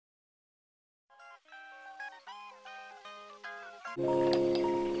Hello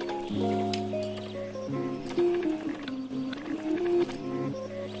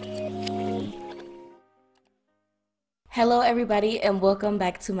everybody and welcome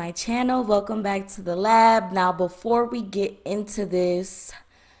back to my channel. Welcome back to the lab. Now before we get into this,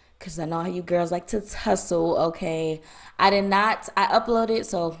 because I know how you girls like to tussle, okay, I uploaded,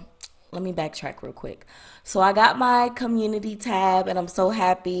 so let me backtrack real quick. So I got my community tab and I'm so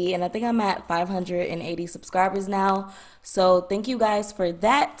happy, and I think I'm at 580 subscribers now, so thank you guys for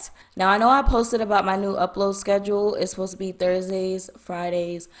that. Now I know I posted about my new upload schedule. It's supposed to be Thursdays,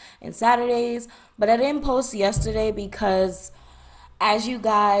 Fridays, and Saturdays, but I didn't post yesterday because, as you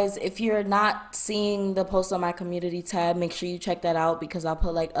guys, if you're not seeing the post on my community tab, make sure you check that out because I'll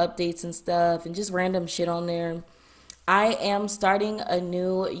put like updates and stuff and just random shit on there. I am starting a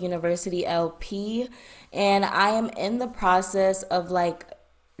new university LP and I am in the process of like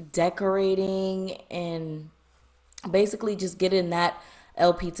decorating and basically just getting that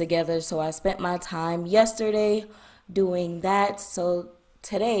LP together. So I spent my time yesterday doing that. So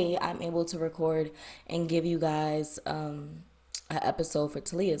today I'm able to record and give you guys an episode for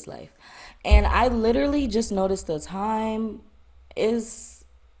Thalia's life. And I literally just noticed the time is,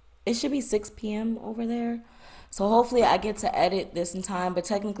 it should be 6 p.m. over there. So hopefully I get to edit this in time, but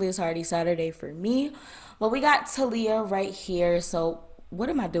technically it's already Saturday for me. But we got Thalia right here. So what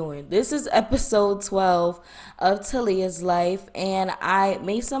am I doing? This is episode 12 of Thalia's life, and I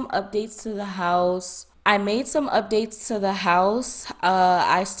made some updates to the house.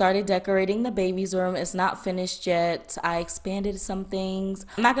 I started decorating the baby's room. It's not finished yet. I expanded some things.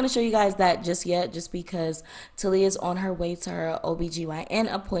 I'm not going to show you guys that just yet, just because Thalia is on her way to her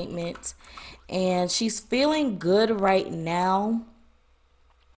OBGYN appointment. And she's feeling good right now.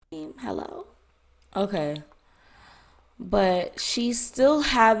 Hello? Okay. But she's still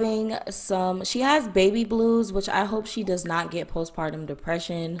having she has baby blues, which I hope she does not get postpartum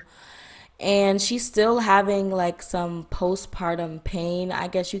depression. And she's still having like some postpartum pain, I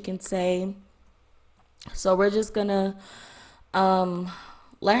guess you can say. So we're just gonna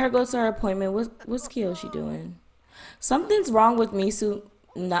let her go to her appointment. What's Kiyoshi doing? Something's wrong with Moki.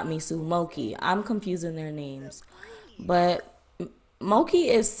 I'm confusing their names. But Moki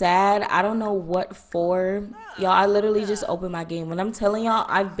is sad. I don't know what for. Y'all, I literally just opened my game. When I'm telling y'all,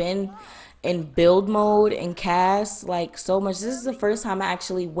 I've been in build mode and cast like so much. This is the first time I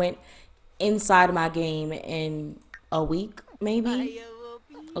actually went inside my game in a week, maybe.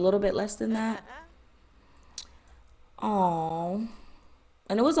 A little bit less than that. Oh.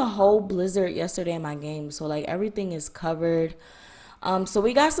 And it was a whole blizzard yesterday in my game, so like everything is covered. So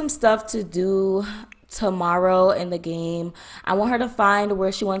we got some stuff to do tomorrow in the game. I want her to find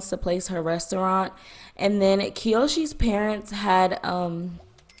where she wants to place her restaurant. And then Kiyoshi's parents had oh,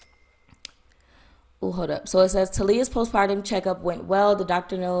 hold up. So it says Thalia's postpartum checkup went well. The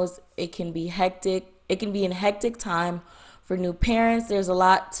doctor knows it can be hectic. It can be a hectic time for new parents. There's a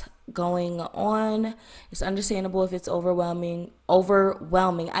lot going on. It's understandable if it's overwhelming.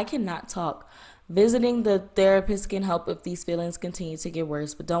 I cannot talk. Visiting the therapist can help if these feelings continue to get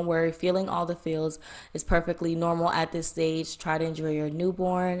worse, but don't worry, feeling all the feels is perfectly normal at this stage. Try to enjoy your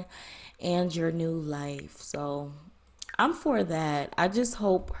newborn and your new life. So I'm for that. I just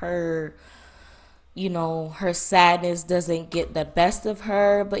hope her, her sadness doesn't get the best of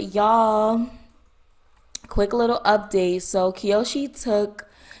her. But y'all, quick little update. So Kiyoshi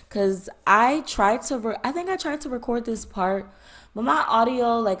because I tried to record this part, but my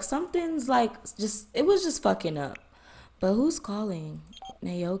audio, like something's like it was just fucking up. But who's calling?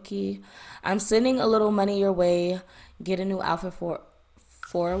 Naoki. I'm sending a little money your way. Get a new outfit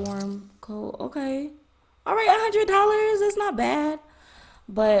for a warm coat. Okay. All right, $100. That's not bad.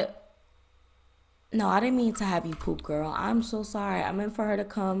 But no, I didn't mean to have you poop, girl. I'm so sorry. I meant for her to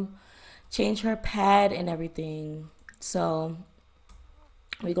come change her pad and everything. So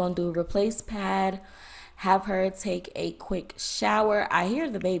we're going to do replace pad, have her take a quick shower. I hear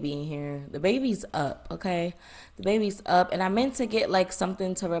the baby in here. The baby's up, okay? The baby's up. And I meant to get like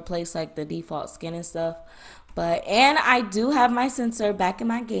something to replace like the default skin and stuff. And I do have my sensor back in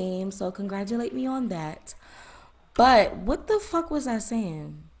my game, so congratulate me on that. But what the fuck was I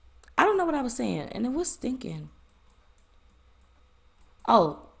saying? I don't know what I was saying, and it was stinking.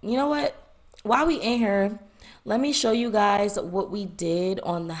 Oh, you know what? While we in here, let me show you guys what we did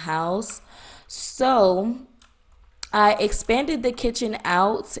on the house. So I expanded the kitchen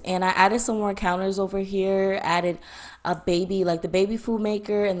out and I added some more counters over here, added a the baby food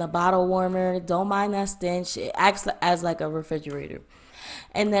maker and the bottle warmer. Don't mind that stench. It acts as like a refrigerator.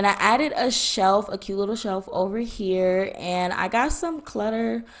 And then I added a shelf, a cute little shelf over here. And I got some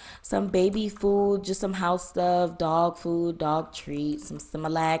clutter, some baby food, just some house stuff, dog food, dog treats, some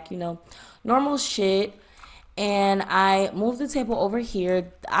Similac, you know, normal shit. And I moved the table over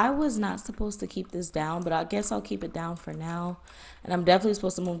here. I was not supposed to keep this down, but I guess I'll keep it down for now. And I'm definitely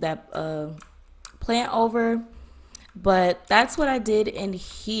supposed to move that plant over. But that's what I did in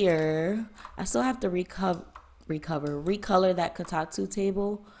here. I still have to recolor that kotatsu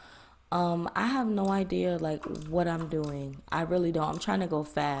table. I have no idea like what I'm doing. I really don't. I'm trying to go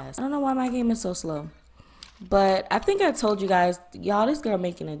fast. I don't know why my game is so slow. But I think I told you guys, y'all, this girl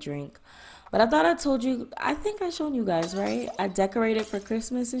making a drink. But I thought I told you, I think I showed you guys, right? I decorated for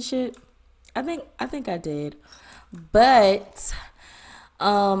Christmas and shit. I think I did. But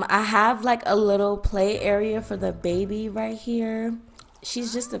I have like a little play area for the baby right here.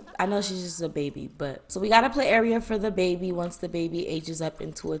 I know she's just a baby, but so we got a play area for the baby once the baby ages up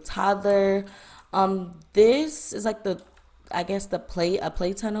into a toddler. This is like I guess a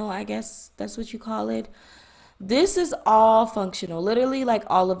play tunnel, I guess that's what you call it. This is all functional, literally like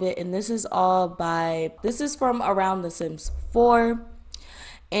all of it, and this is from around The Sims 4.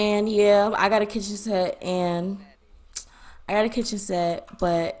 And yeah, I got a kitchen set,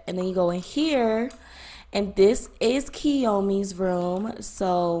 but and then you go in here, and this is Kiyomi's room.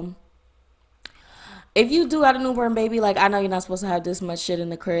 So if you do got a newborn baby, like I know you're not supposed to have this much shit in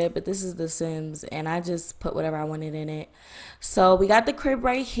the crib, but this is The Sims, and I just put whatever I wanted in it. So we got the crib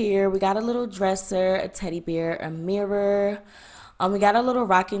right here. We got a little dresser, a teddy bear, a mirror. We got a little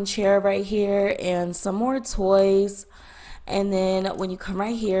rocking chair right here, and some more toys. And then when you come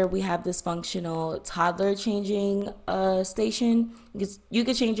right here, we have this functional toddler changing station. You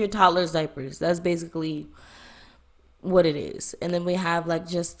can change your toddler's diapers. That's basically what it is. And then we have like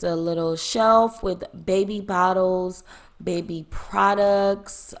just a little shelf with baby bottles, baby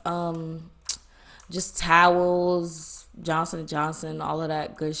products, just towels, Johnson & Johnson, all of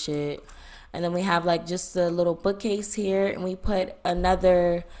that good shit. And then we have like just a little bookcase here, and we put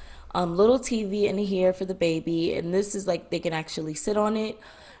another little TV in here for the baby, and this is like they can actually sit on it.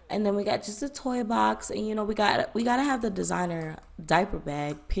 And then we got just a toy box, and you know we gotta have the designer diaper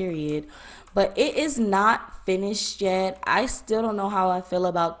bag, period. But it is not finished yet. I still don't know how I feel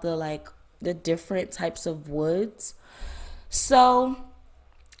about the different types of woods. So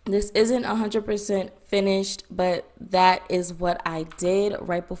this isn't 100% finished, but that is what I did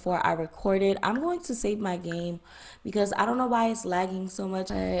right before I recorded. I'm going to save my game because I don't know why it's lagging so much.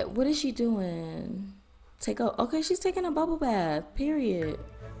 What is she doing? Okay, she's taking a bubble bath, period.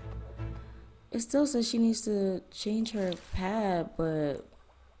 It still says she needs to change her pad, but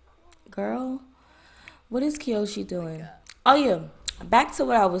girl, what is Kiyoshi doing? Oh yeah, back to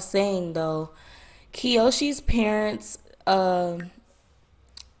what I was saying though. Kiyoshi's parents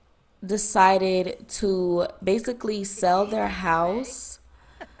decided to basically sell their house.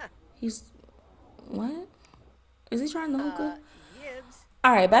 What? Is he trying to hookah?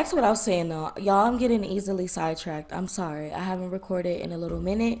 All right, back to what I was saying though. Y'all, I'm getting easily sidetracked. I'm sorry. I haven't recorded in a little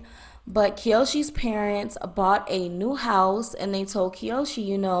minute. But Kiyoshi's parents bought a new house, and they told Kiyoshi,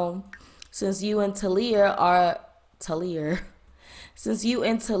 you know, since you and Talia,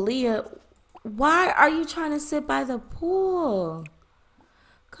 why are you trying to sit by the pool?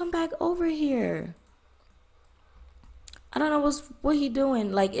 Come back over here. I don't know what he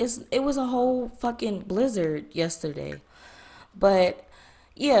doing. Like it was a whole fucking blizzard yesterday. But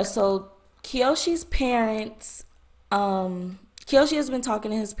yeah, so Kiyoshi's parents, Kiyoshi has been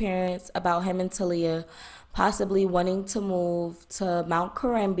talking to his parents about him and Thalia possibly wanting to move to Mount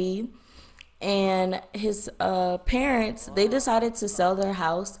Karembi. And his parents, they decided to sell their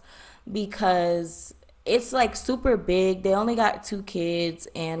house because it's like super big. They only got 2 kids,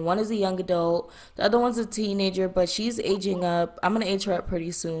 and one is a young adult. The other one's a teenager, but she's aging up. I'm going to age her up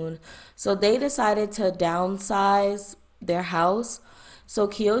pretty soon. So they decided to downsize their house. So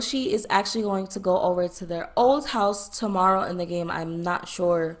Kiyoshi is actually going to go over to their old house tomorrow in the game. I'm not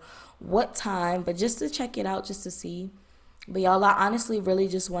sure what time, but just to check it out, just to see. But y'all, I honestly really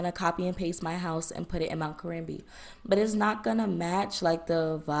just want to copy and paste my house and put it in Mount Karembi. But it's not going to match like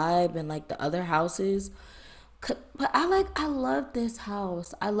the vibe and like the other houses. But I love this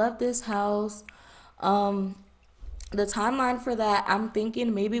house. I love this house. The timeline for that, I'm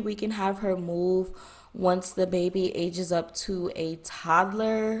thinking maybe we can have her move once the baby ages up to a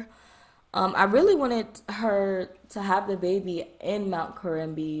toddler. I really wanted her to have the baby in Mount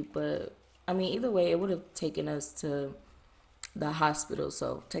Karembi, but I mean, either way, it would have taken us to the hospital.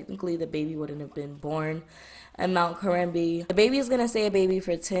 So technically, the baby wouldn't have been born at Mount Karembi. The baby is going to stay a baby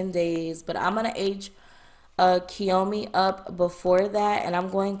for 10 days, but I'm going to age Kiyomi up before that, and I'm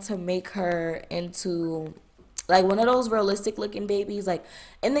going to make her into like one of those realistic looking babies. Like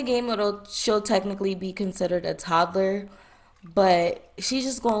in the game, she'll technically be considered a toddler, but she's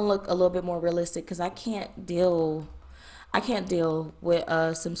just gonna look a little bit more realistic because I can't deal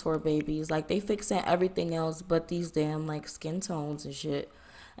with Sims 4 babies. Like they fixing everything else but these damn like skin tones and shit.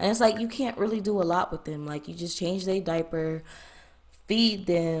 And it's like you can't really do a lot with them. Like you just change their diaper, feed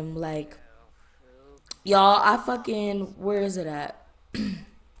them, like y'all, I fucking where is it at?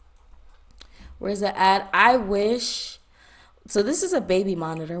 Where is it at? I wish so this is a baby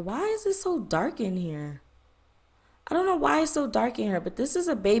monitor. Why is it so dark in here? I don't know why it's so dark in here, but this is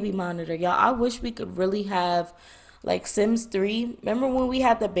a baby monitor, y'all. I wish we could really have like Sims 3. Remember when we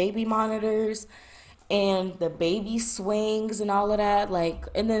had the baby monitors and the baby swings and all of that? Like,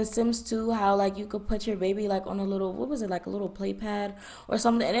 and then Sims 2, how like you could put your baby like on a little, what was it, like a little play pad or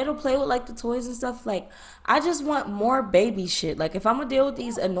something, and it'll play with like the toys and stuff. Like, I just want more baby shit. Like, if I'm gonna deal with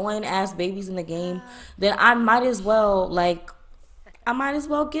these annoying ass babies in the game, then I might as well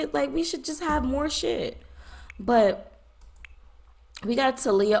get like, we should just have more shit. But we got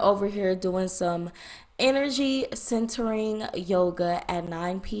Thalia over here doing some energy centering yoga at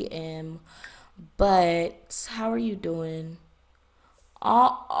 9 p.m. But how are you doing?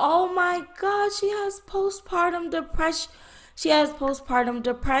 Oh my God, she has postpartum depression. She has postpartum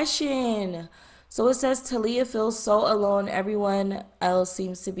depression. So it says Talia feels so alone. Everyone else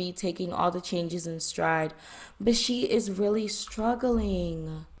seems to be taking all the changes in stride, but she is really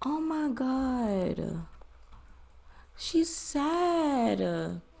struggling. Oh my God. She's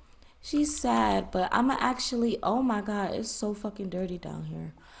sad. She's sad, but I'ma actually, oh my God, it's so fucking dirty down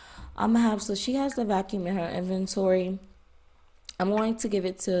here. So she has the vacuum in her inventory. I'm going to give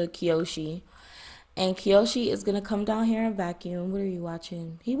it to Kiyoshi. And Kiyoshi is gonna come down here and vacuum. What are you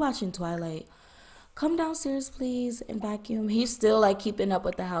watching? He watching Twilight. Come downstairs, please, and vacuum. He's still like keeping up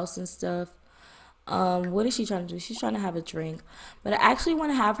with the house and stuff. What is she trying to do? She's trying to have a drink. But I actually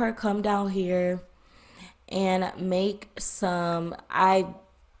want to have her come down here and make some. I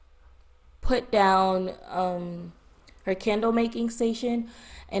put down her candle making station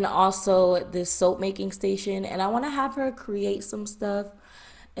and also this soap making station, and I want to have her create some stuff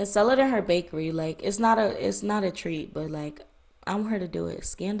and sell it in her bakery. Like it's not a treat, but like I want her to do it.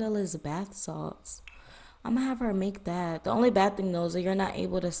 Scandalous bath salts. I'm gonna have her make that. The only bad thing though is that you're not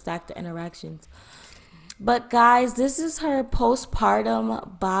able to stack the interactions. But guys, this is her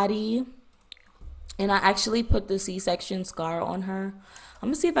postpartum body. And I actually put the C-section scar on her. I'm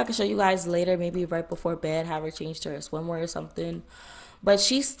gonna see if I can show you guys later, maybe right before bed, have her change to her swimwear or something. But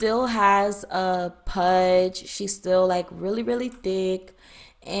she still has a pudge. She's still like really, really thick.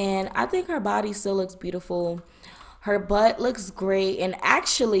 And I think her body still looks beautiful. Her butt looks great. And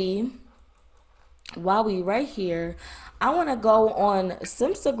actually, while we right here, I want to go on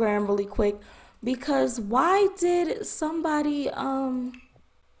Simstagram really quick because why did somebody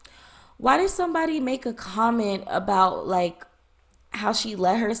make a comment about like how she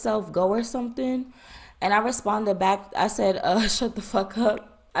let herself go or something? And I responded back. I said, shut the fuck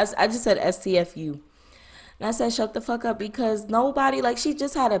up. I just said STFU. And I said, shut the fuck up because nobody, like, she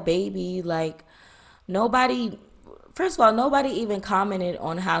just had a baby. Like, nobody, first of all, nobody even commented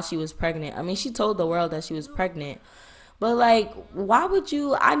on how she was pregnant. I mean, she told the world that she was pregnant. But, like, why would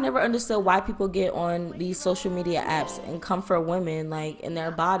you, I never understood why people get on these social media apps and come for women, like, in their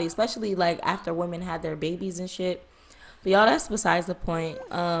body, especially, like, after women had their babies and shit. But, y'all, that's besides the point.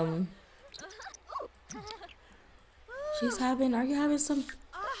 Are you having some,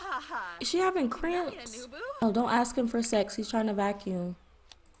 is she having cramps? Oh, don't ask him for sex. He's trying to vacuum.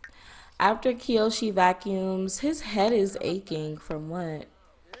 After Kiyoshi vacuums, his head is aching from what?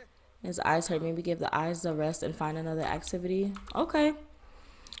 His eyes hurt. Maybe give the eyes a rest and find another activity. Okay.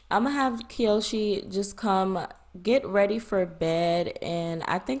 I'm going to have Kiyoshi just come get ready for bed. And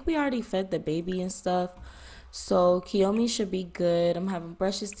I think we already fed the baby and stuff. So Kiyomi should be good. I'm having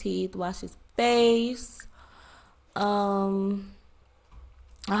brush his teeth, wash his face. I'll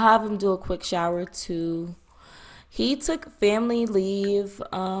have him do a quick shower too. He took family leave.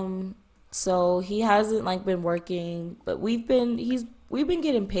 So he hasn't like been working, but we've been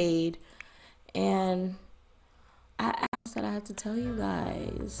getting paid. And I said I had to tell you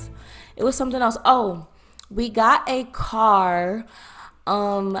guys. It was something else. Oh, we got a car.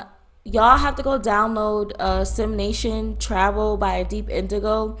 Y'all have to go download Sim Nation Travel by Deep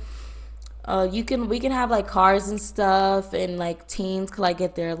Indigo. We can have like cars and stuff, and like teens can like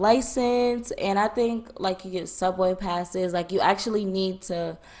get their license, and I think like you get subway passes. Like you actually need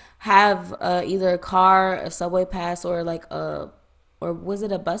to have either a car, a subway pass, or like or was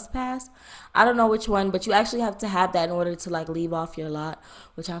it a bus pass? I don't know which one, but you actually have to have that in order to like leave off your lot,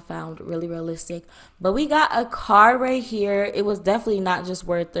 which I found really realistic. But we got a car right here. It was definitely not just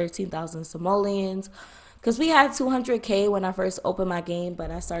worth 13,000 simoleons, because we had 200K when I first opened my game,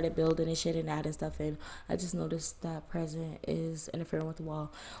 but I started building and shit and adding stuff in. I just noticed that present is interfering with the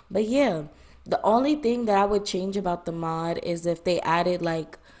wall. But yeah, the only thing that I would change about the mod is if they added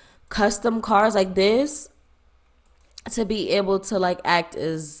like custom cars like this to be able to like act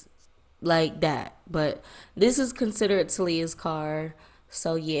as like that. But this is considered Talia's car.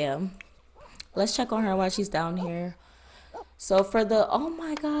 So yeah, let's check on her while she's down here. So for the, oh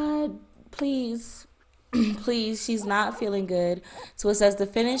my god, please, please, she's not feeling good. So it says the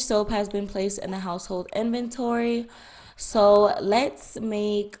finished soap has been placed in the household inventory. So let's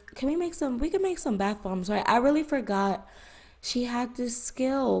make, can we make some, we can make some bath bombs, right? I really forgot she had this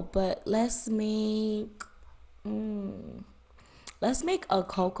skill, but let's make let's make a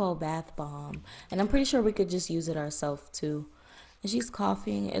cocoa bath bomb. And I'm pretty sure we could just use it ourselves too. And she's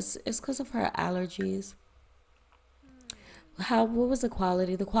coughing. It's because of her allergies. What was the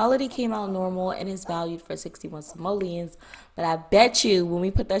quality? The quality came out normal and is valued for 61 simoleons. But I bet you when we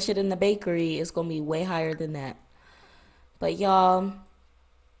put that shit in the bakery, it's going to be way higher than that. But y'all,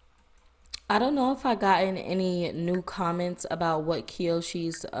 I don't know if I gotten any new comments about what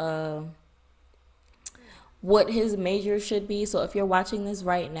Kiyoshi's what his major should be. So if you're watching this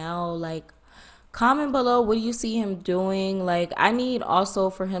right now, like, comment below what do you see him doing. Like, I need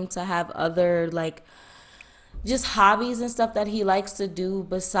also for him to have other like just hobbies and stuff that he likes to do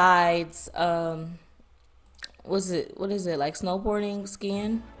besides what is it, like snowboarding,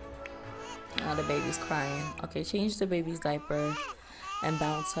 skiing. Oh, the baby's crying. Okay, change the baby's diaper and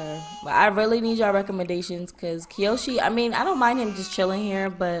bounce her. But I really need y'all recommendations, because Kiyoshi, I mean, I don't mind him just chilling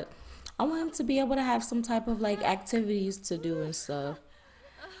here, but I want him to be able to have some type of like activities to do and stuff.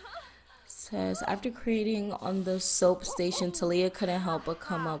 It says after creating on the soap station, Thalia couldn't help but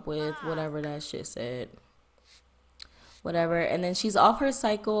come up with whatever that shit said. Whatever. And then she's off her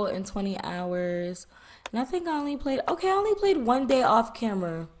cycle in 20 hours. And I think I only played, okay, I only played 1 day off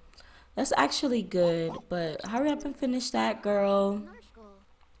camera. That's actually good, but hurry up and finish that, girl.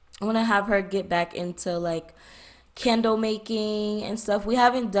 I want to have her get back into like candle making and stuff. We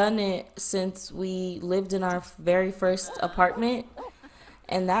haven't done it since we lived in our very first apartment,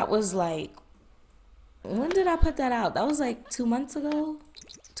 and that was like, when did I put that out? That was like 2 months ago,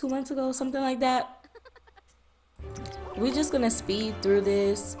 something like that. We're just gonna speed through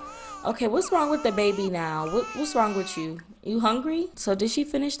this. Okay, what's wrong with the baby now? What's wrong with you? You hungry? So did she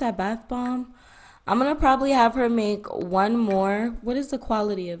finish that bath bomb? I'm gonna probably have her make one more. What is the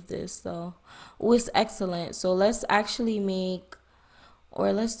quality of this though? Oh, it's excellent. So let's actually make,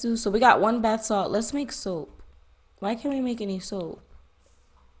 or let's do, so we got 1 bath salt. Let's make soap. Why can't we make any soap?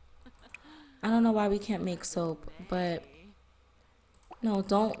 I don't know why we can't make soap, but no,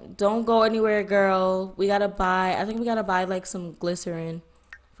 don't go anywhere, girl. We gotta buy, I think we gotta buy like some glycerin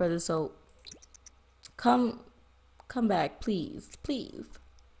for the soap. Come back, please, please.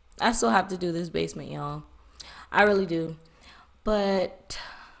 I still have to do this basement, y'all. I really do. But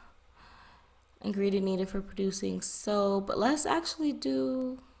ingredient needed for producing soap. But let's actually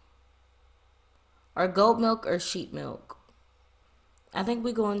do, or goat milk or sheep milk. I think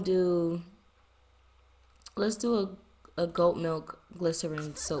we're gonna do, let's do a goat milk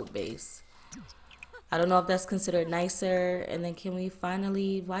glycerin soap base. I don't know if that's considered nicer. And then can we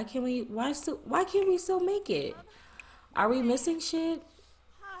finally, why can't we still make it? Are we missing shit?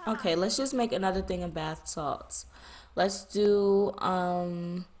 Okay, let's just make another thing of bath salts. Let's do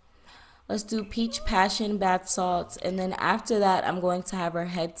peach passion bath salts, and then after that I'm going to have her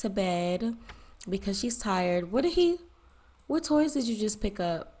head to bed because she's tired. What toys did you just pick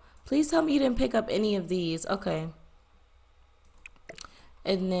up? Please tell me you didn't pick up any of these. Okay.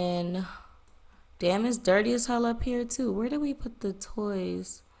 And then, damn, it's dirty as hell up here too. Where did we put the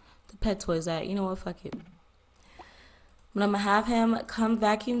toys? The pet toys at? You know what? Fuck it. But I'm gonna have him come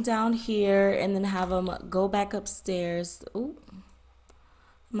vacuum down here and then have him go back upstairs. Ooh.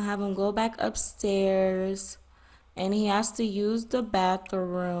 I'm gonna have him go back upstairs and he has to use the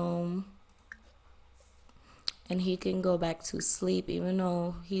bathroom. And he can go back to sleep even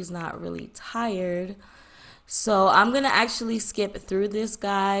though he's not really tired. So I'm gonna actually skip through this,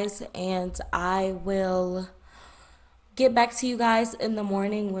 guys, and I will get back to you guys in the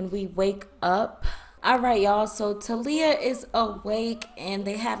morning when we wake up. All right, y'all, so Thalia is awake and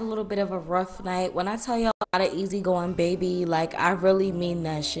they had a little bit of a rough night. When I tell y'all not an easygoing baby, like, I really mean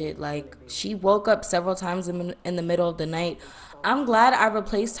that shit. Like, she woke up several times in the middle of the night. I'm glad I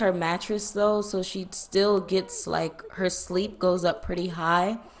replaced her mattress though, so she still gets like her sleep goes up pretty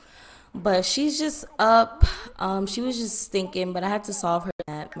high. But she's just up. She was just stinking, but I had to solve her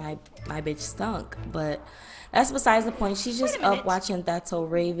that my bitch stunk. But that's besides the point. She's just up watching That's So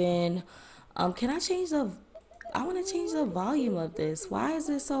Raven. Can I change the? I want to change the volume of this. Why is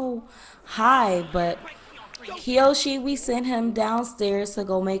it so high? But Kiyoshi, we sent him downstairs to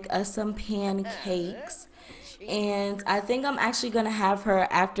go make us some pancakes. And I think I'm actually gonna have her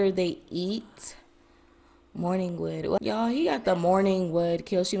after they eat. Morning wood. Well, y'all, he got the morning wood.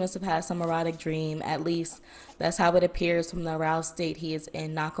 Kiyoshi must have had some erotic dream. At least that's how it appears from the aroused state he is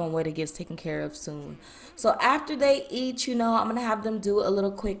in. Knock on wood, it gets taken care of soon. So after they eat, you know, I'm going to have them do a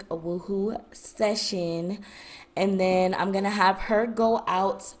little quick woohoo session. And then I'm going to have her go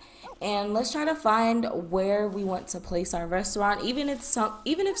out and let's try to find where we want to place our restaurant. Even if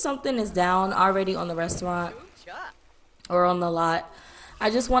something is down already on the restaurant or on the lot, I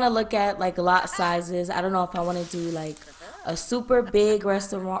just want to look at like lot sizes. I don't know if I want to do like a super big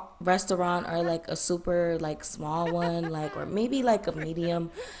restaurant or like a super like small one, like, or maybe like a medium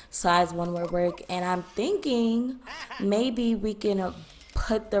size one will work. And I'm thinking maybe we can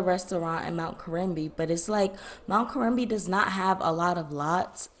put the restaurant in Mount Corimbi, but it's like Mount Corimbi does not have a lot of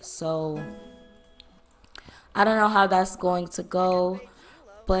lots, so I don't know how that's going to go.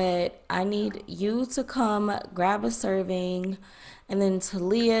 But I need you to come grab a serving. And then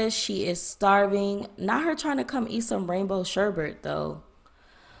Thalia, she is starving. Not her trying to come eat some rainbow sherbet though.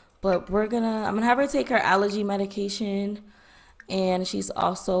 But I'm gonna have her take her allergy medication. And she's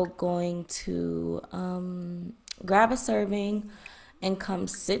also going to grab a serving and come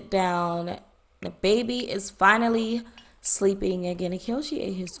sit down. The baby is finally sleeping again. Kyoshi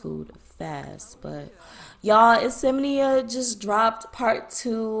ate his food fast, but y'all, Insimnia just dropped part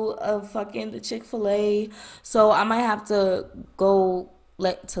 2 of fucking the Chick-fil-A. So I might have to go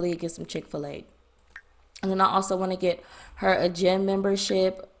let Talia get some Chick-fil-A. And then I also want to get her a gym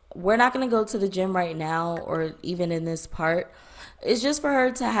membership. We're not going to go to the gym right now or even in this part. It's just for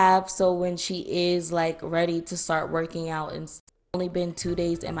her to have so when she is like ready to start working out. And it's only been 2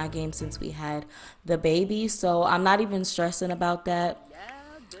 days in my game since we had the baby. So I'm not even stressing about that.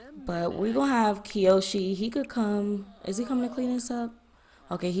 But we're going to have Kiyoshi. He could come. Is he coming to clean this up?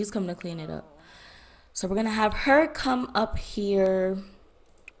 Okay, he's coming to clean it up. So we're going to have her come up here,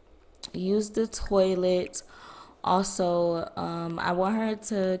 use the toilet. Also, I want her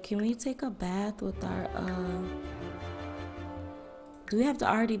to, can we take a bath with our, do we have to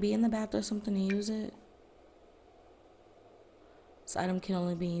already be in the bath or something to use it? This item can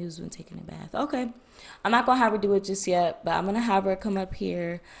only be used when taking a bath. Okay. I'm not going to have her do it just yet, but I'm going to have her come up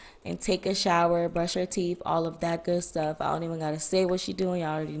here and take a shower, brush her teeth, all of that good stuff. I don't even got to say what she's doing.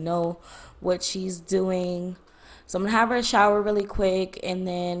 Y'all already know what she's doing. So I'm going to have her shower really quick and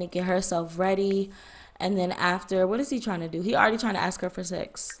then get herself ready. And then after, what is he trying to do? He already trying to ask her for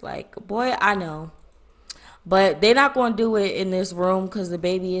sex. Like, boy, I know. But they're not going to do it in this room because the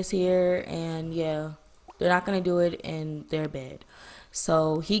baby is here. And yeah, they're not going to do it in their bed.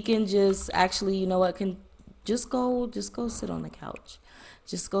 So he can just actually, you know what, can just go sit on the couch.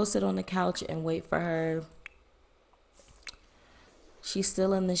 Just go sit on the couch and wait for her. She's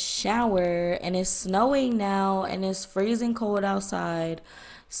still in the shower and it's snowing now and it's freezing cold outside.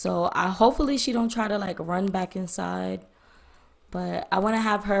 So hopefully she don't try to like run back inside. But I want to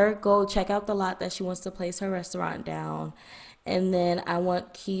have her go check out the lot that she wants to place her restaurant down. And then I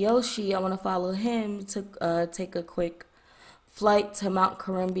want Kiyoshi, I want to follow him to take a quick flight to Mount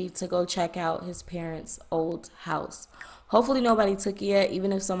Corimbi to go check out his parents' old house. Hopefully nobody took it yet.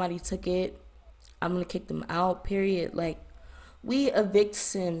 Even if somebody took it, I'm going to kick them out, period. Like, we evict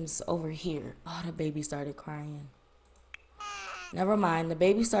Sims over here. Oh, the baby started crying. Never mind. The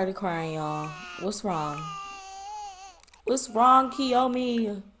baby started crying, y'all. What's wrong? What's wrong,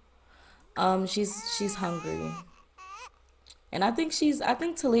 Kiyomi? She's hungry. And I think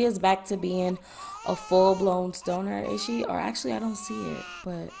Talia's back to being a full-blown stoner, is she? Or actually, I don't see it,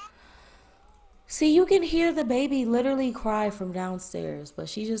 but see, you can hear the baby literally cry from downstairs, but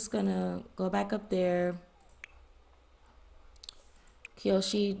she's just gonna go back up there.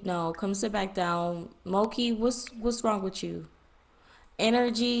 Kiyoshi, no, come sit back down. Moki, what's wrong with you?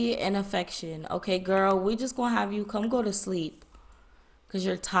 Energy and affection. Okay, girl, we just gonna have you come go to sleep because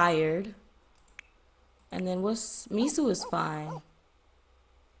you're tired. And then Misu is fine.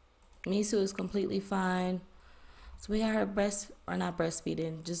 Misu is completely fine. So we got her not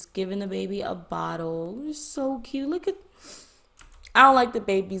breastfeeding, just giving the baby a bottle. It's so cute. Look at, I don't like the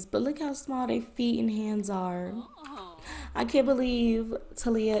babies, but look how small their feet and hands are. I can't believe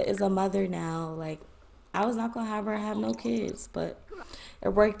Thalia is a mother now. Like, I was not gonna have her have no kids, but it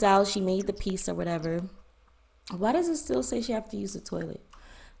worked out. She made the peace or whatever. Why does it still say she have to use the toilet?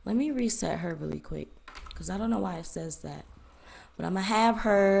 Let me reset her really quick because I don't know why it says that. But I'm gonna have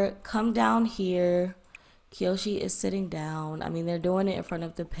her come down here. Kiyoshi is sitting down. I mean, they're doing it in front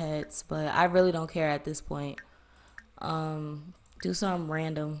of the pets, but I really don't care at this point. Do something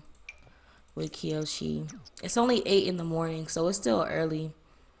random with Kiyoshi. It's only 8 in the morning, so it's still early.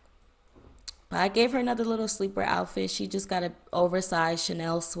 But I gave her another little sleeper outfit. She just got an oversized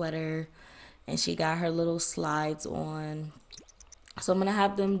Chanel sweater, and she got her little slides on. So I'm gonna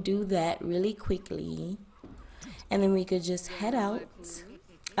have them do that really quickly, and then we could just head out.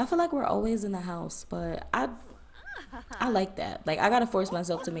 I feel like we're always in the house, but I like that. Like, I gotta force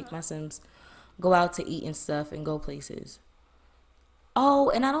myself to make my Sims go out to eat and stuff and go places. Oh,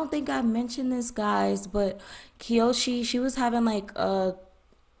 and I don't think I mentioned this, guys, but Kiyoshi, she was having like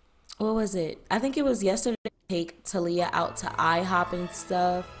what was it? I think it was yesterday. Take Thalia out to IHOP and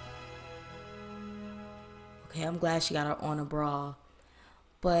stuff. Okay, I'm glad she got her on a bra.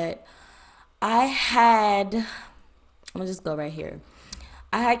 But I'm gonna just go right here.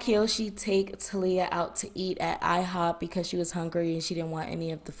 I had Kiyoshi take Thalia out to eat at IHOP because she was hungry and she didn't want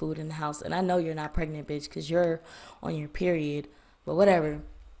any of the food in the house. And I know you're not pregnant, bitch, because you're on your period. But whatever.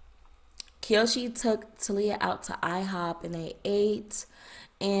 Kiyoshi took Thalia out to IHOP and they ate.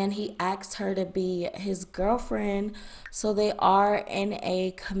 And he asked her to be his girlfriend. So they are in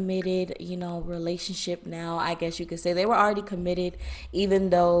a committed, relationship now. I guess you could say they were already committed,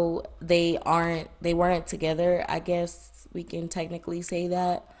 even though they weren't together. I guess we can technically say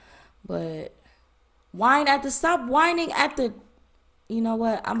that. But stop whining at the, you know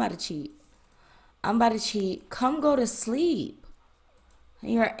what? I'm about to cheat. Come go to sleep.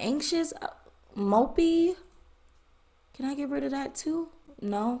 You're anxious, mopey. Can I get rid of that too?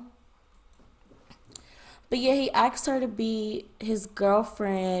 No. But yeah, he asked her to be his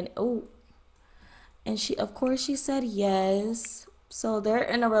girlfriend. Oh. And of course, she said yes. So they're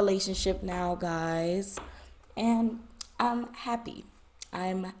in a relationship now, guys. And I'm happy.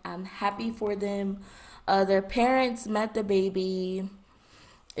 I'm happy for them. Their parents met the baby.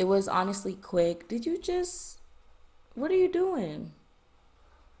 It was honestly quick. What are you doing?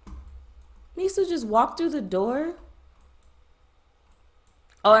 Misu just walked through the door.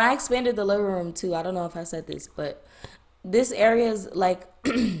 Oh, and I expanded the living room too. I don't know if I said this, but this area is like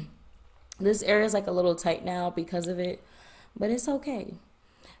this area is like a little tight now because of it, but it's okay.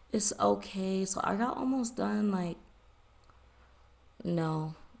 It's okay. So I got almost done. Like,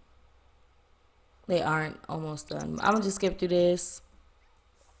 no, they aren't almost done. I'm gonna just skip through this.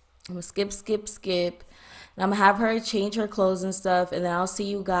 I'm gonna skip. And I'm gonna have her change her clothes and stuff, and then I'll see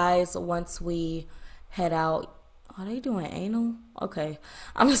you guys once we head out. Are they doing anal? Okay.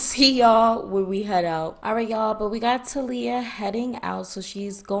 I'm gonna see y'all when we head out. All right, y'all, but we got Thalia heading out. So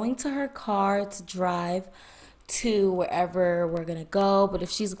she's going to her car to drive to wherever we're gonna go. But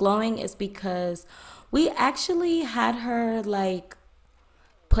if she's glowing, it's because we actually had her like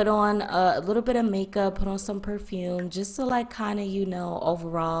put on a little bit of makeup, put on some perfume, just to like kind of,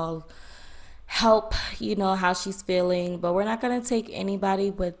 overall help, how she's feeling. But we're not gonna take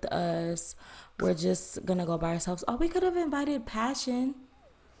anybody with us. We're just gonna go by ourselves. Oh, we could have invited Passion.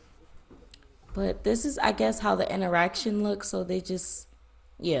 But this is, I guess, how the interaction looks. So they just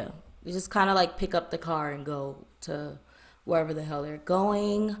kind of like pick up the car and go to wherever the hell they're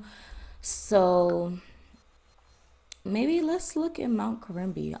going. So maybe let's look in Mount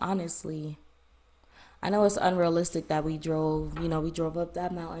Karimbi, honestly. I know it's unrealistic that we drove up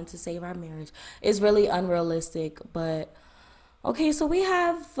that mountain to save our marriage. It's really unrealistic, but okay, so we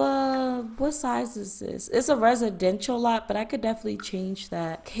have, what size is this? It's a residential lot, but I could definitely change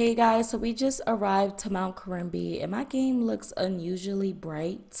that. Okay, guys, so we just arrived to Mount Karimbi, and my game looks unusually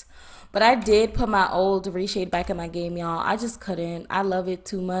bright. But I did put my old reshade back in my game, y'all. I just couldn't. I love it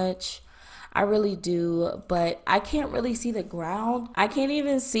too much. I really do, but I can't really see the ground. I can't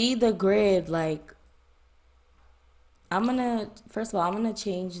even see the grid. Like, first of all, I'm gonna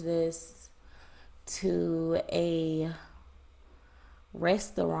change this to a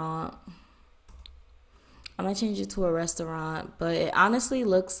restaurant. I'm gonna change it to a restaurant, but it honestly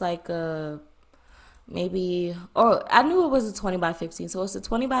looks like I knew it was a 20 by 15, so it's a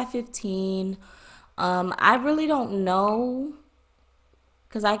 20 by 15. I really don't know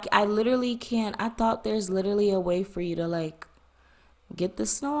because I literally can't. I thought there's literally a way for you to like get the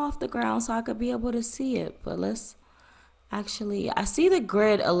snow off the ground so I could be able to see it. But I see the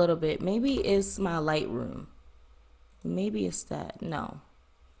grid a little bit. Maybe it's my Lightroom. Maybe it's that. No.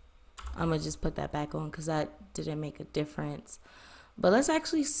 I'm going to just put that back on because that didn't make a difference. But let's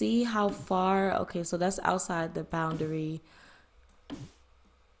actually see how far. Okay, so that's outside the boundary.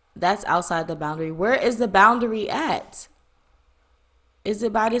 That's outside the boundary. Where is the boundary at? Is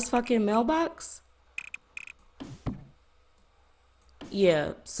it by this fucking mailbox?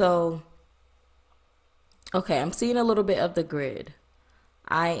 Yeah, so, okay, I'm seeing a little bit of the grid.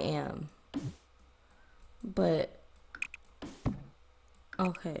 I am. But,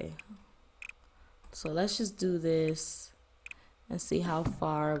 okay. So let's just do this and see how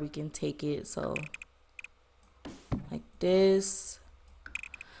far we can take it. So, like this.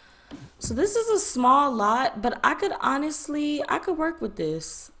 So this is a small lot, but I could honestly, I could work with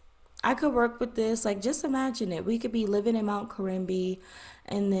this. I could work with this. Like, just imagine it. We could be living in Mount Corimbi,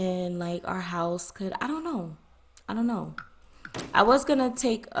 and then, like, our house could, I don't know. I don't know. I was gonna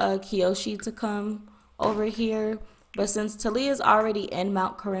take Kiyoshi to come over here, but since Talia is already in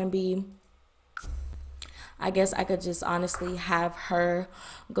Mount Corimbi, I guess I could just honestly have her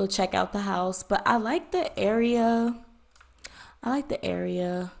go check out the house. But I like the area. I like the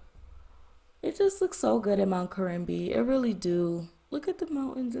area. It just looks so good in Mount Corimbi. It really do. Look at the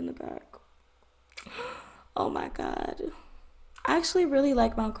mountains in the back. Oh my God. I actually really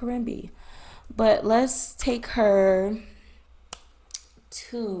like Mount Corimbi. But let's take her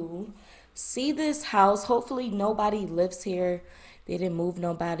to see this house. Hopefully nobody lives here. They didn't move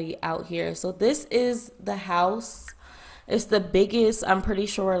nobody out here. So this is the house. It's the biggest, I'm pretty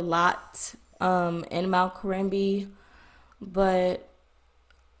sure, lot in Mount Corimbi. But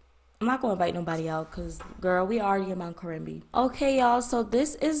I'm not going to invite nobody out because, girl, we already in Mount Corimbi. Okay, y'all, so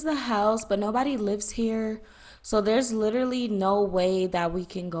this is the house, but nobody lives here. So there's literally no way that we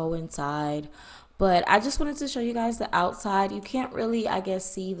can go inside. But I just wanted to show you guys the outside. You can't really, I guess,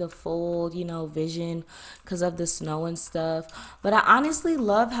 see the full, vision because of the snow and stuff. But I honestly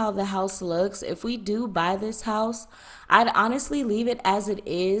love how the house looks. If we do buy this house, I'd honestly leave it as it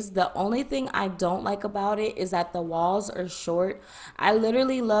is. The only thing I don't like about it is that the walls are short. I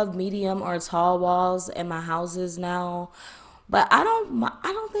literally love medium or tall walls in my houses now. But I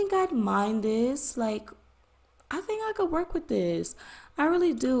don't think I'd mind this. Like, I think I could work with this. I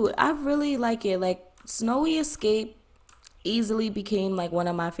really do. I really like it. Like, Snowy Escape easily became like one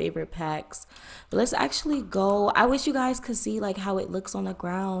of my favorite packs. But let's actually go. I wish you guys could see like how it looks on the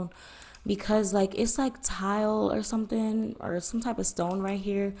ground because like it's like tile or something or some type of stone right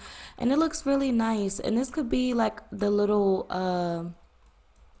here and it looks really nice. And this could be like the little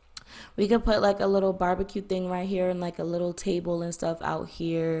we could put like a little barbecue thing right here and like a little table and stuff out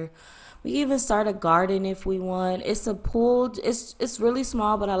here. We can even start a garden if we want. It's a pool. It's really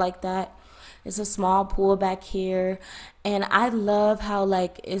small, but I like that. It's a small pool back here. And I love how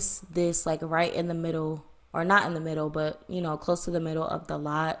like it's this like right in the middle, or not in the middle, but close to the middle of the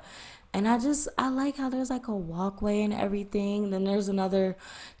lot. And I like how there's like a walkway and everything. Then there's another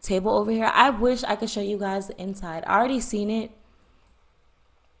table over here. I wish I could show you guys the inside. I already seen it.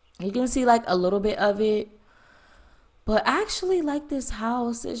 You can see like a little bit of it. But I actually like this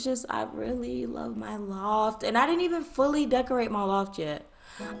house. It's just, I really love my loft. And I didn't even fully decorate my loft yet.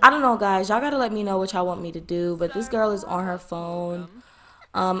 I don't know, guys. Y'all gotta let me know what y'all want me to do. But this girl is on her phone.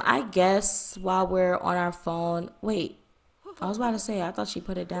 I guess while we're on our phone. Wait, I was about to say, I thought she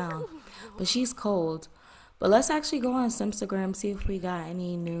put it down. But she's cold. But let's actually go on Simstagram, see if we got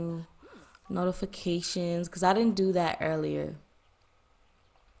any new notifications. Because I didn't do that earlier.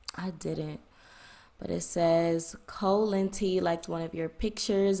 I didn't. But it says, Colinty liked one of your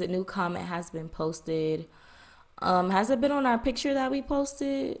pictures. A new comment has been posted. Has it been on our picture that we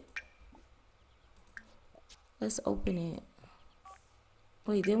posted? Let's open it.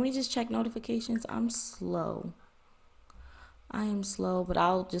 Wait, didn't we just check notifications? I'm slow. I am slow, but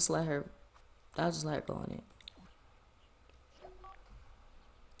I'll just let her go on it.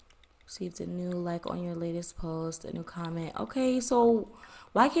 Received a new like on your latest post, a new comment. Okay, so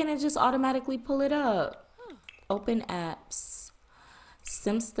why can't it just automatically pull it up? Open apps.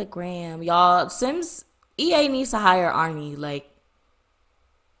 Simstagram. Y'all, EA needs to hire Arnie. Like,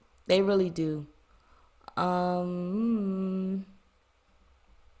 they really do.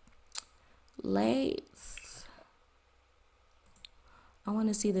 Let's. I want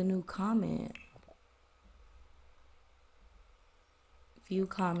to see the new comment. View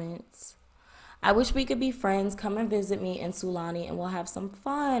comments. I wish we could be friends. Come and visit me in Sulani and we'll have some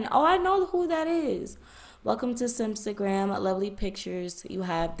fun. Oh, I know who that is. Welcome to Simstagram. Lovely pictures you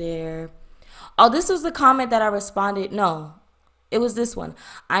have there. Oh, this was the comment that I responded. No, it was this one.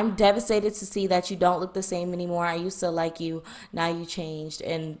 I'm devastated to see that you don't look the same anymore. I used to like you. Now you changed.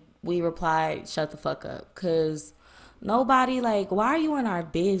 And we replied, shut the fuck up. Because nobody, like, why are you in our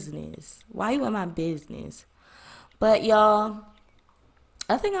business? Why are you in my business? But y'all,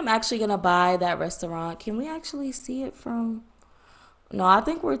 I think I'm actually gonna buy that restaurant. Can we actually see it from? No, I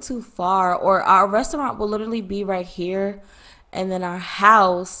think we're too far. Or our restaurant will literally be right here, and then our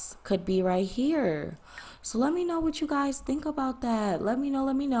house could be right here. So let me know what you guys think about that. Let me know.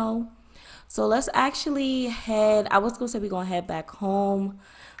 Let me know. So let's actually head. I was gonna say we're gonna head back home,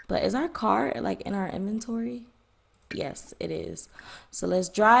 but is our car like in our inventory? Yes, it is. So let's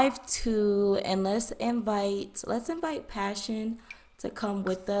drive to and let's invite Passion to come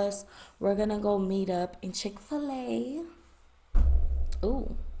with us. We're gonna go meet up in Chick-fil-A.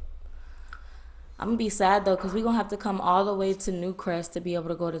 Ooh. I'm gonna be sad though, because we're gonna have to come all the way to Newcrest to be able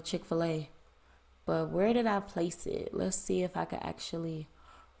to go to Chick-fil-A. But where did I place it? Let's see if I can actually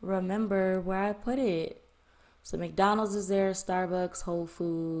remember where I put it. So McDonald's is there, Starbucks, Whole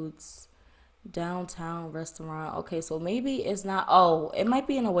Foods, downtown restaurant. Okay, so maybe it's not. Oh, it might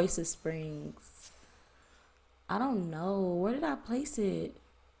be in Oasis Springs. I don't know. Where did I place it?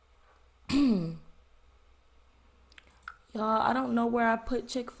 Y'all, I don't know where I put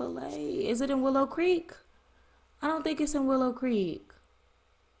Chick-fil-A. Is it in Willow Creek? I don't think it's in Willow Creek.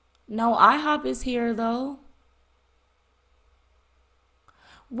 No, IHOP is here though.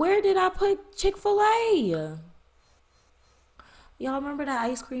 Where did I put Chick-fil-A? Y'all remember that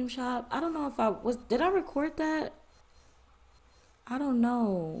ice cream shop? I don't know if I was. Did I record that? I don't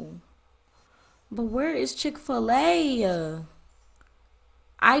know. But where is Chick-fil-A?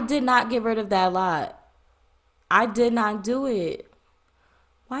 I did not get rid of that lot. I did not do it.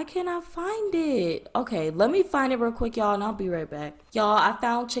 Why can't I find it? Okay, let me find it real quick, y'all, and I'll be right back. Y'all, I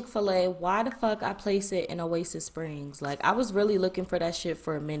found Chick-fil-A. Why the fuck I place it in Oasis Springs? Like, I was really looking for that shit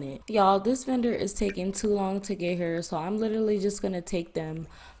for a minute. Y'all, this vendor is taking too long to get here, so I'm literally just gonna take them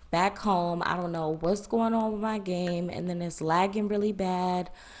back home. I don't know what's going on with my game, and then it's lagging really bad.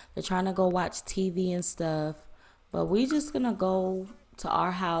 They're trying to go watch TV and stuff. But we just gonna go to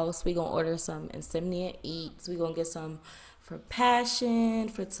our house. We gonna order some Insimnia Eats. We gonna get some for Passion,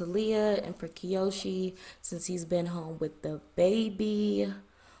 for Thalia, and for Kiyoshi since he's been home with the baby.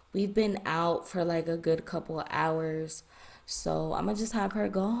 We've been out for like a good couple of hours. So I'm gonna just have her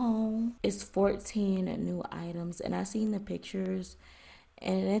go home. It's 14 new items, and I seen the pictures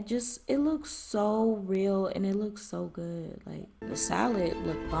and it looks so real and it looks so good. Like the salad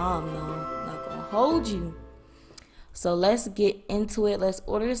looked bomb though. I'm not gonna hold you. So let's get into it. Let's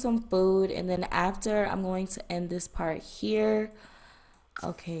order some food, and then after I'm going to end this part here.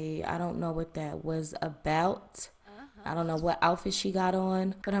 Okay, I don't know what that was about. I don't know what outfit she got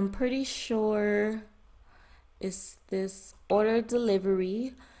on, but I'm pretty sure it's this order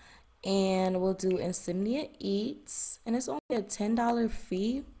delivery, and we'll do Insimnia Eats, and it's only a $10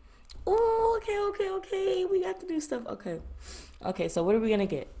 fee. Oh, okay. We got to do stuff. Okay, so what are we gonna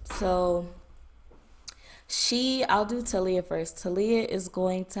get? So I'll do Thalia first. Thalia is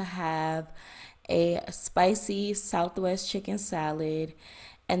going to have a spicy Southwest chicken salad.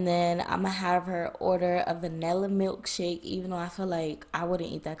 And then I'm going to have her order a vanilla milkshake, even though I feel like I wouldn't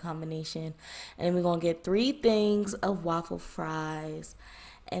eat that combination. And then we're going to get 3 things of waffle fries.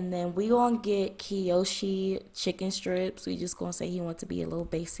 And then we're going to get Kiyoshi chicken strips. We just going to say he wants to be a little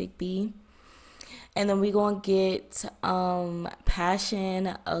basic B. And then we gonna get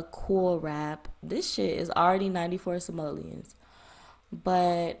Passion a cool wrap. This shit is already 94 simoleons.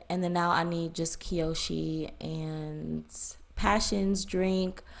 And then now I need just Kiyoshi and Passion's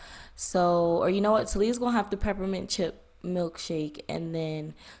drink. So, or you know what? Talia's gonna have the peppermint chip milkshake, and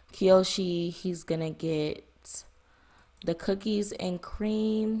then Kiyoshi, he's gonna get the cookies and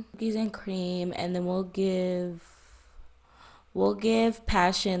cream, and then we'll give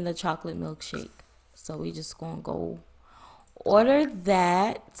Passion the chocolate milkshake. So we just gonna go order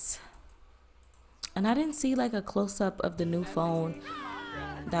that. And I didn't see like a close-up of the new phone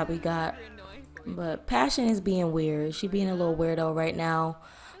that we got. But Passion is being weird. She being a little weirdo right now.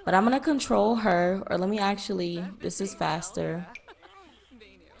 But I'm gonna control her. Or let me actually, this is faster.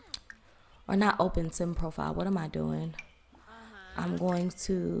 Or not open sim profile. What am I doing? I'm going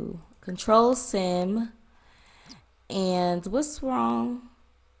to control sim. And what's wrong?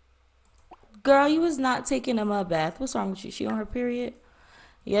 Girl, you was not taking a mud bath. What's wrong with you? She on her period?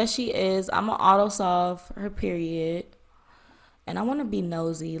 Yes, she is. I'm gonna auto solve her period. And I want to be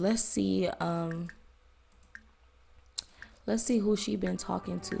nosy. Let's see who she been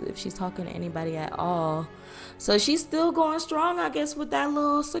talking to, if she's talking to anybody at all. So she's still going strong, I guess, with that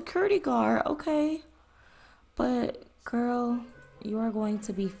little security guard. Okay. But girl, you are going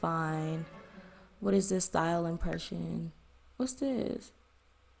to be fine. What is this style impression? What's this?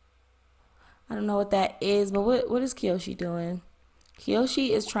 I don't know what that is, but what is Kiyoshi doing? Kiyoshi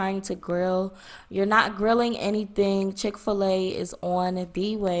is trying to grill. You're not grilling anything. Chick-fil-A is on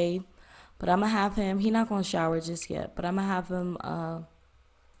the way. But I'm going to have him. He's not going to shower just yet. But I'm going to have him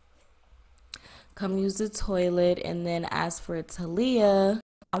come use the toilet. And then as for Thalia,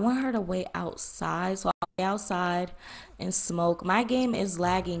 I want her to wait outside. So I'll wait outside and smoke. My game is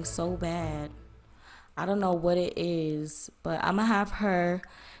lagging so bad. I don't know what it is. But I'm going to have her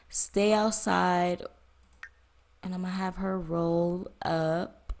stay outside. And I'm going to have her roll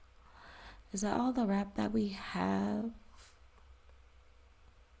up. Is that all the wrap that we have?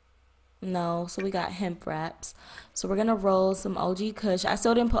 No, so we got hemp wraps. So we're going to roll some OG Kush. I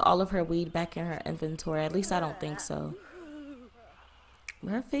still didn't put all of her weed back in her inventory. At least I don't think so.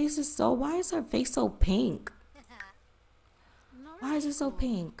 Her face is so... Why is her face so pink? Why is it so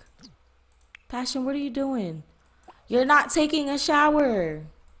pink? Passion, what are you doing? You're not taking a shower.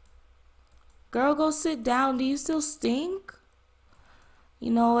 Girl, go sit down. Do you still stink? You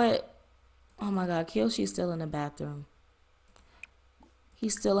know what? Oh my God, Kyoshi's still in the bathroom.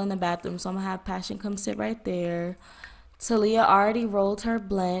 He's still in the bathroom, so I'm going to have Passion come sit right there. Thalia already rolled her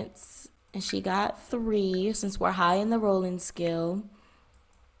blunts, and she got 3 since we're high in the rolling skill.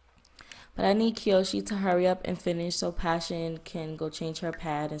 But I need Kyoshi to hurry up and finish so Passion can go change her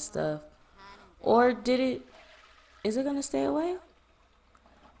pad and stuff. Or did it... Is it going to stay away?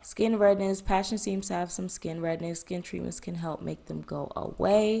 Skin redness. Passion seems to have some skin redness. Skin treatments can help make them go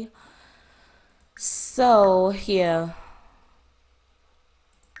away. So, yeah.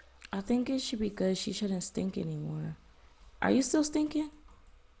 I think it should be good. She shouldn't stink anymore. Are you still stinking?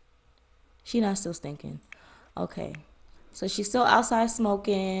 She not still stinking. Okay. So she's still outside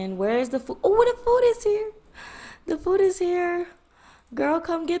smoking. Where is the food? Oh, the food is here. The food is here. Girl,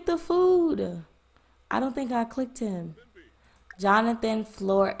 come get the food. I don't think I clicked him. Jonathan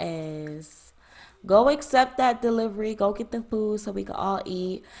Flores. Go accept that delivery. Go get the food so we can all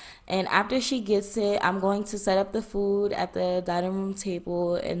eat. And after she gets it, I'm going to set up the food at the dining room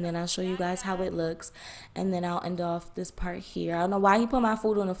table. And then I'll show you guys how it looks. And then I'll end off this part here. I don't know why he put my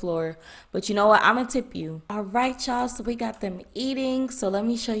food on the floor. But you know what? I'm going to tip you. All right, y'all. So we got them eating. So let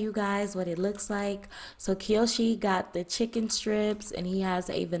me show you guys what it looks like. So Kiyoshi got the chicken strips. And he has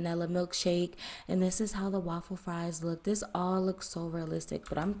a vanilla milkshake. And this is how the waffle fries look. This all looks so realistic.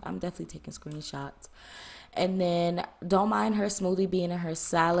 But I'm definitely taking screenshots. And then don't mind her smoothie being in her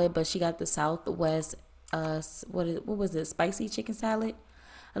salad, but she got the Southwest what was it, spicy chicken salad?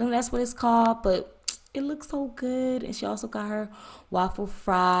 I think that's what it's called, but it looks so good. And she also got her waffle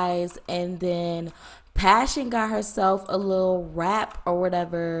fries. And then Passion got herself a little wrap or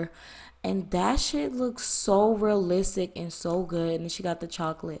whatever, and that shit looks so realistic and so good. And then she got the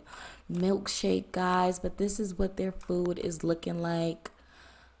chocolate milkshake, guys. But this is what their food is looking like.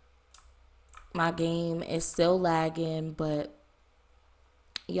 My game is still lagging, but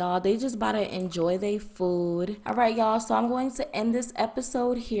y'all, they just about to enjoy their food. All right, y'all, so I'm going to end this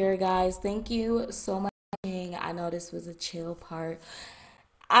episode here, guys. Thank you so much. I know this was a chill part.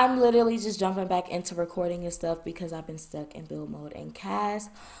 I'm literally just jumping back into recording and stuff because I've been stuck in build mode and cast.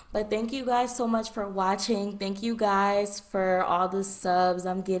 But thank you guys so much for watching. Thank you guys for all the subs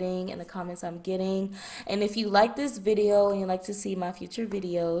I'm getting and the comments I'm getting. And if you like this video and you'd like to see my future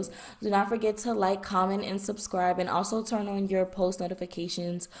videos, do not forget to like, comment, and subscribe. And also turn on your post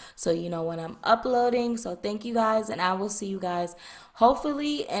notifications so you know when I'm uploading. So thank you guys, and I will see you guys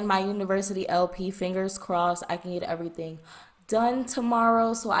hopefully in my university LP. Fingers crossed I can get everything done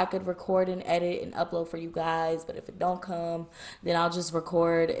tomorrow so I could record and edit and upload for you guys. But if it don't come, then I'll just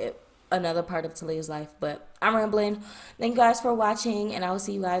record another part of Thalia's life. But I'm rambling. Thank you guys for watching, and I will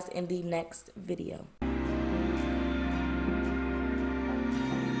see you guys in the next video.